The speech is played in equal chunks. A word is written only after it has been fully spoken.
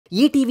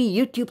ETV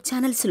YouTube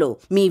ఛానల్స్లో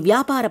మీ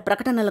వ్యాపార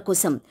ప్రకటనల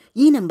కోసం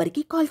ఈ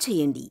నంబర్కి కాల్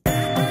చేయండి.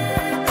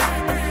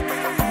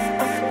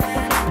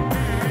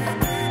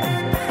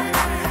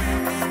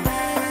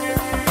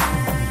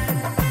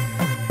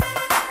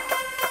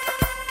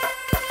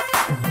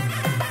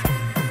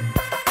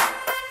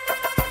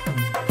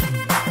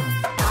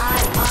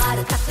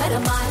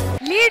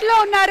 లీడ్ లో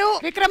ఉన్నారు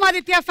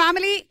Vikramaditya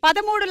family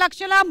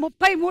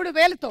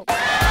 13,33,000తో.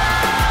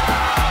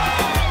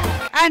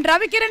 And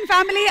Ravi Kiran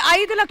family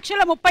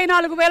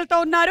 5,34,000తో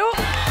ఉన్నారు.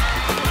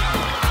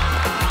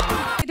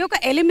 ఇది ఒక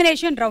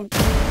ఎలిమినేషన్ రౌండ్.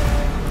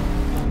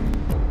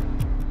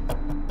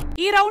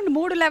 ఈ రౌండ్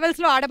 3 లెవెల్స్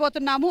లో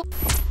ఆడబోతున్నాము.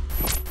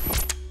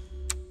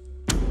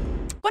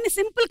 కొన్ని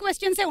సింపుల్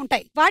క్వశ్చన్సే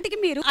ఉంటాయి. వాటికి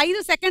మీరు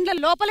 5 సెకండ్ల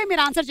లోపలే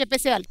మీరు ఆన్సర్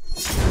చెప్పేసేయాలి.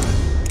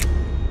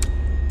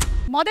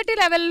 మొదటి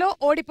లెవెల్లో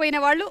ఓడిపోయిన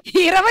వాళ్ళు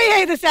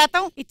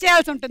 25%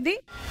 ఇచ్చేయాల్సి ఉంటుంది.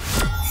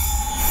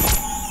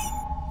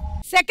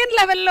 సెకండ్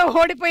లెవెల్లో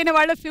ఓడిపోయిన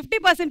వాళ్ళు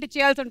 50%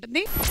 ఇచ్చేయాల్సి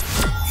ఉంటుంది.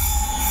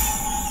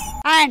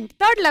 అండ్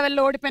థర్డ్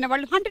లెవెల్లో ఓడిపోయిన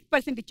వాళ్ళు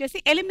 100% ఇచ్చేసి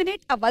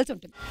ఎలిమినేట్ అవ్వాల్సి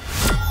ఉంటుంది.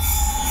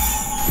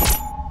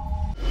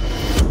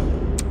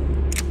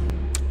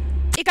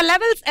 ఇక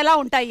లెవెల్స్ ఎలా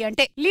ఉంటాయి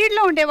అంటే, లీడ్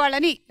లో ఉండే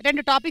వాళ్ళని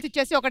 2 టాపిక్స్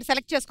ఇచ్చేసి ఒకటి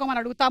సెలెక్ట్ చేసుకోమని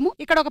అడుగుతాము.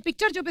 ఇక్కడ ఒక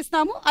పిక్చర్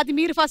చూపిస్తాము, అది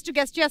మీరు ఫస్ట్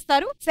గెస్ట్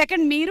చేస్తారు,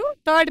 సెకండ్ మీరు,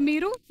 థర్డ్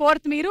మీరు,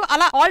 ఫోర్త్ మీరు,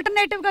 అలా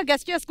ఆల్టర్నేటివ్ గా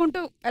గెస్ట్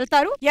చేసుకుంటూ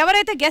వెళ్తారు.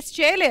 ఎవరైతే గెస్ట్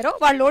చేయలేరో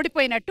వాళ్ళు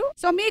ఓడిపోయినట్టు.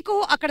 సో మీకు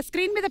అక్కడ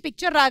స్క్రీన్ మీద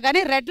పిక్చర్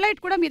రాగానే రెడ్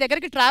లైట్ కూడా మీ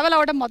దగ్గరికి ట్రావెల్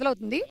అవ్వడం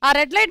మొదలవుతుంది. ఆ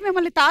రెడ్ లైట్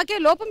మిమ్మల్ని తాకే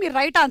లోపు మీరు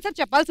రైట్ ఆన్సర్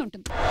చెప్పాల్సి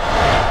ఉంటుంది.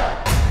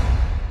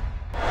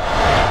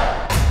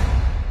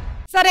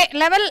 సరే,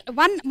 లెవెల్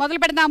 1 మొదలు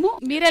పెడదాము.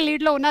 మీరే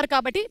లీడ్ లో ఉన్నారు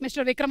కాబట్టి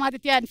mister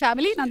Vikramaditya and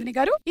family, Nandini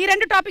గారు, ఈ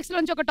 2 టాపిక్స్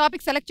లోంచి ఒక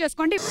టాపిక్ సెలెక్ట్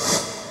చేసుకోండి.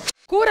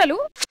 కూరలు,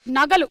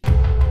 నగలు.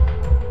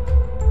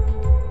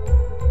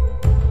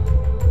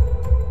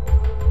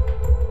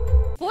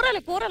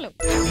 కూరలు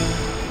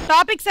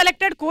టాపిక్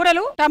సెలెక్టెడ్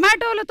కూరలు.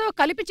 టమాటోలతో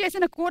కలిపి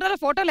చేసిన కూరల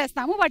ఫోటోలు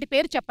వేస్తాము, వాటి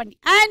పేరు చెప్పండి.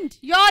 And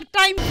your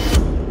time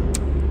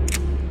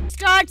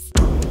starts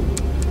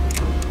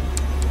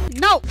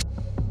now.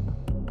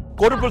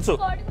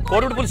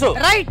 కోడిగుడ్డు పులుసు.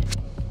 రైట్.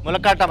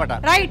 ములక్కాడ టమాటా.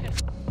 రైట్.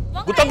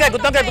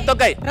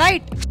 గుత్తొంకాయ.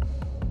 రైట్.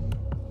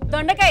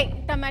 దొండకాయ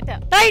టమాటా.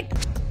 రైట్.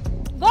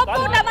 గోపు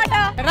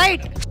టమాటా.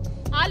 రైట్.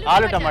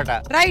 ఆలు టమాటా.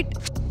 రైట్.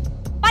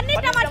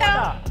 పన్నీర్ టమాటా.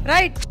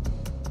 రైట్.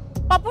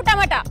 పప్పు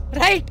టమాటా.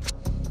 రైట్.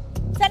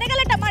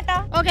 శనగల టమాటా.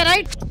 Okay,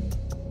 right.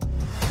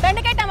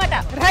 బెండకాయ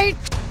టమాటా.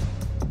 రైట్.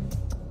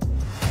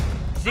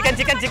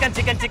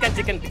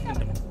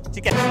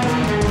 చికెన్.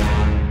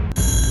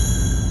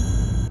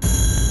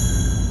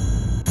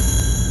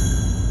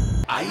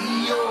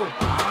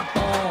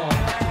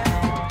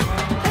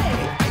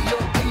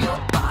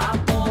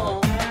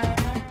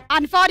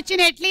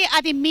 అన్ఫార్చునేట్లీ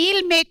అది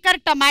మీల్ మేకర్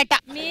టమాటా.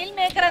 మీల్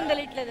మేకర్ అని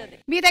తెలియట్లేదు. అది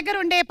మీ దగ్గర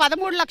ఉండే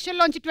 13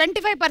 లక్షల్లోంచి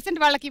 25%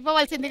 వాళ్ళకి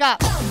ఇవ్వవలసిందిగా.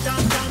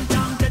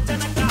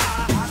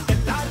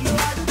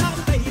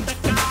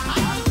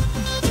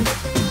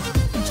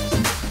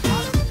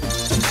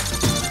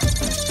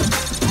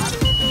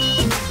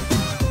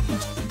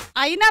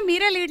 అయినా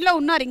మీరే లీడ్ లో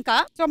ఉన్నారు ఇంకా.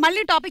 సో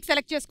మళ్ళీ టాపిక్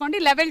సెలెక్ట్ చేసుకోండి.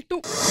 లెవెల్ 2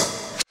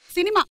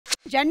 సినిమా,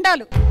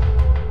 జెండాలు.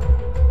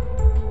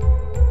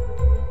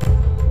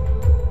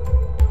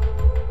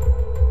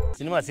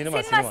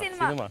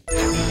 సినిమా.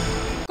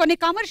 కొన్ని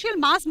కమర్షియల్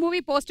మాస్ మూవీ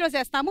పోస్టర్స్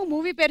వేస్తాము,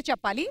 మూవీ పేరు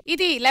చెప్పాలి.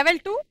 ఇది లెవెల్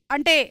 2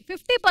 అంటే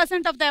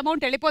 50% ఆఫ్ ద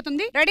అమౌంట్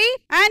వెళ్ళిపోతుంది. Ready?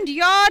 And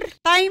your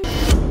time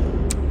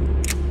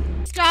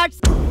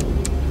starts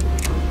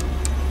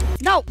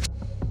now.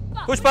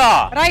 Pushpa.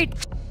 Right.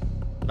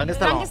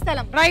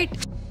 Rangasthalam. Right.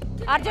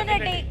 Arjun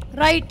Reddy.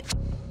 Right.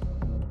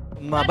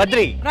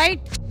 Badri.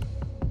 Right.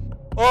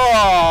 Oh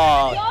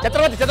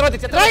Chhatrapati.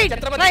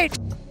 Right.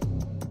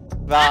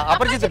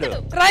 Aparichitudu.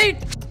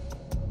 Right.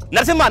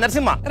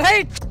 Narasimha.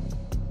 Right.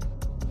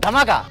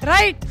 Dhamaka.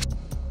 Right.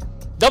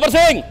 Gabbar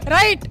Singh.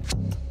 Right.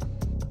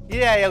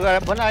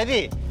 ఇది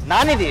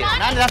Nani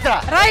Dasara.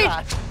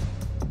 Right.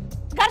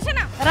 ఘర్షణ.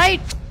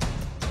 Right.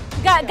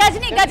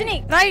 Ghajini.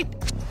 Right.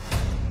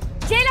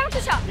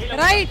 Jai Lava Kusa.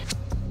 Right.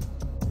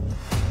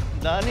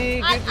 Nani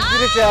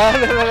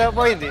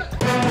పోయింది.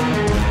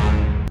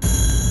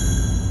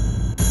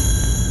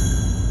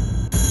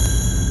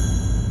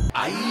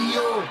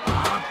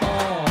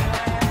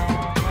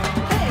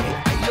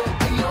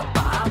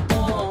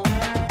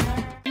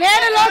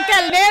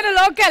 నేను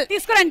లోకల్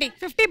తీసుకురండి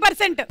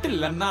 50%.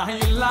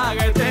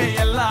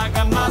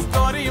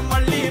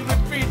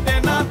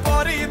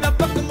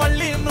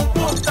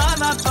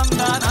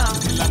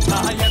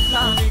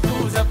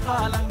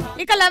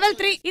 ఇక లెవెల్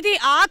 3 ఇది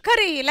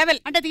ఆఖరి లెవెల్,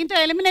 అంటే దీంతో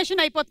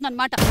ఎలిమినేషన్ అయిపోతుంది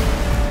అన్నమాట.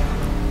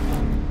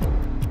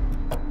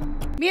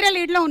 మీరే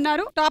లీడ్ లో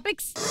ఉన్నారు.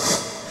 టాపిక్స్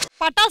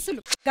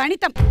పటాసులు,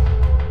 గణితం.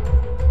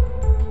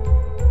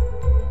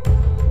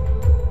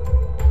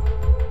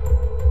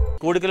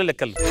 కూడికలు,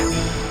 లెక్కలు.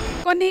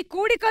 కొన్ని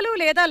కూడికలు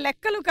లేదా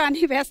లెక్కలు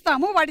కానీ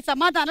వేస్తాము, వాటి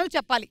సమాధానాలు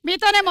చెప్పాలి.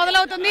 మీతోనే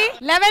మొదలవుతుంది.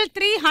 లెవెల్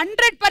 3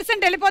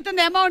 100%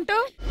 వెళ్ళిపోతుంది amount.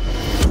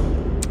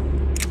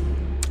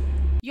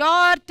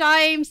 Your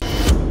times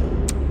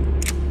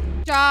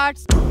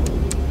starts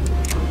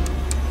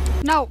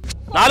now.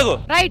 4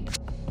 right.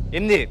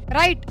 8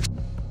 right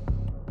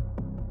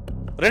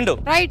 2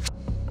 right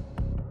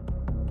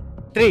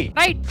 3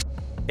 right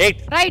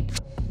 8 right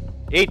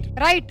 8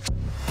 right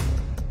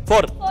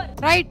 4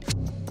 right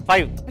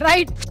 5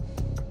 right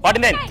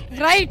 49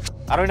 right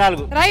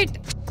 64 right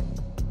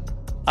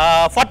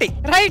 40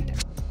 right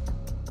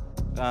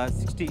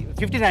 60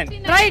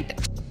 59 right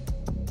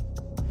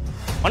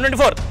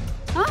 124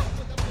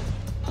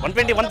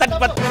 120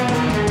 130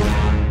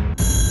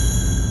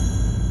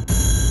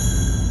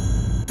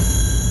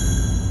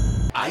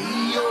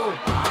 అయ్యో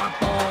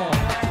పాపం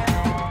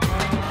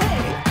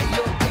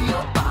అయ్యో అయ్యో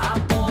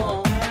పాపం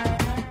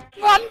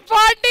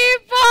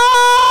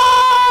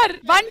 144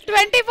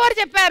 124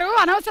 చెప్పారు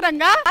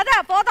అనవసరంగా. అదా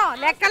పోదాం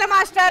లెక్కల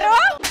మాస్టారు.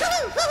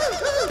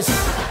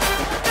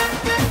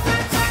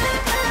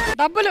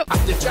 డబ్బులు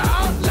అచ్చా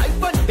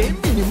లైఫ్ అంటే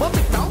మినిమం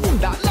ఇట్లా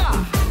ఉండాలా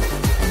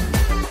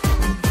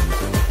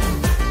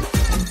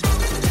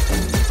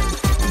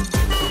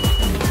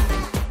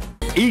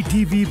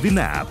ఈటీవీ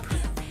విన్ యాప్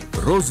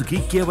రోజుకి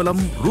కేవలం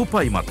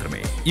రూపాయి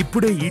మాత్రమే.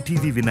 ఇప్పుడే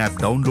ఈటీవీ విన్ యాప్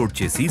డౌన్లోడ్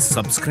చేసి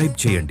సబ్స్క్రైబ్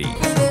చేయండి.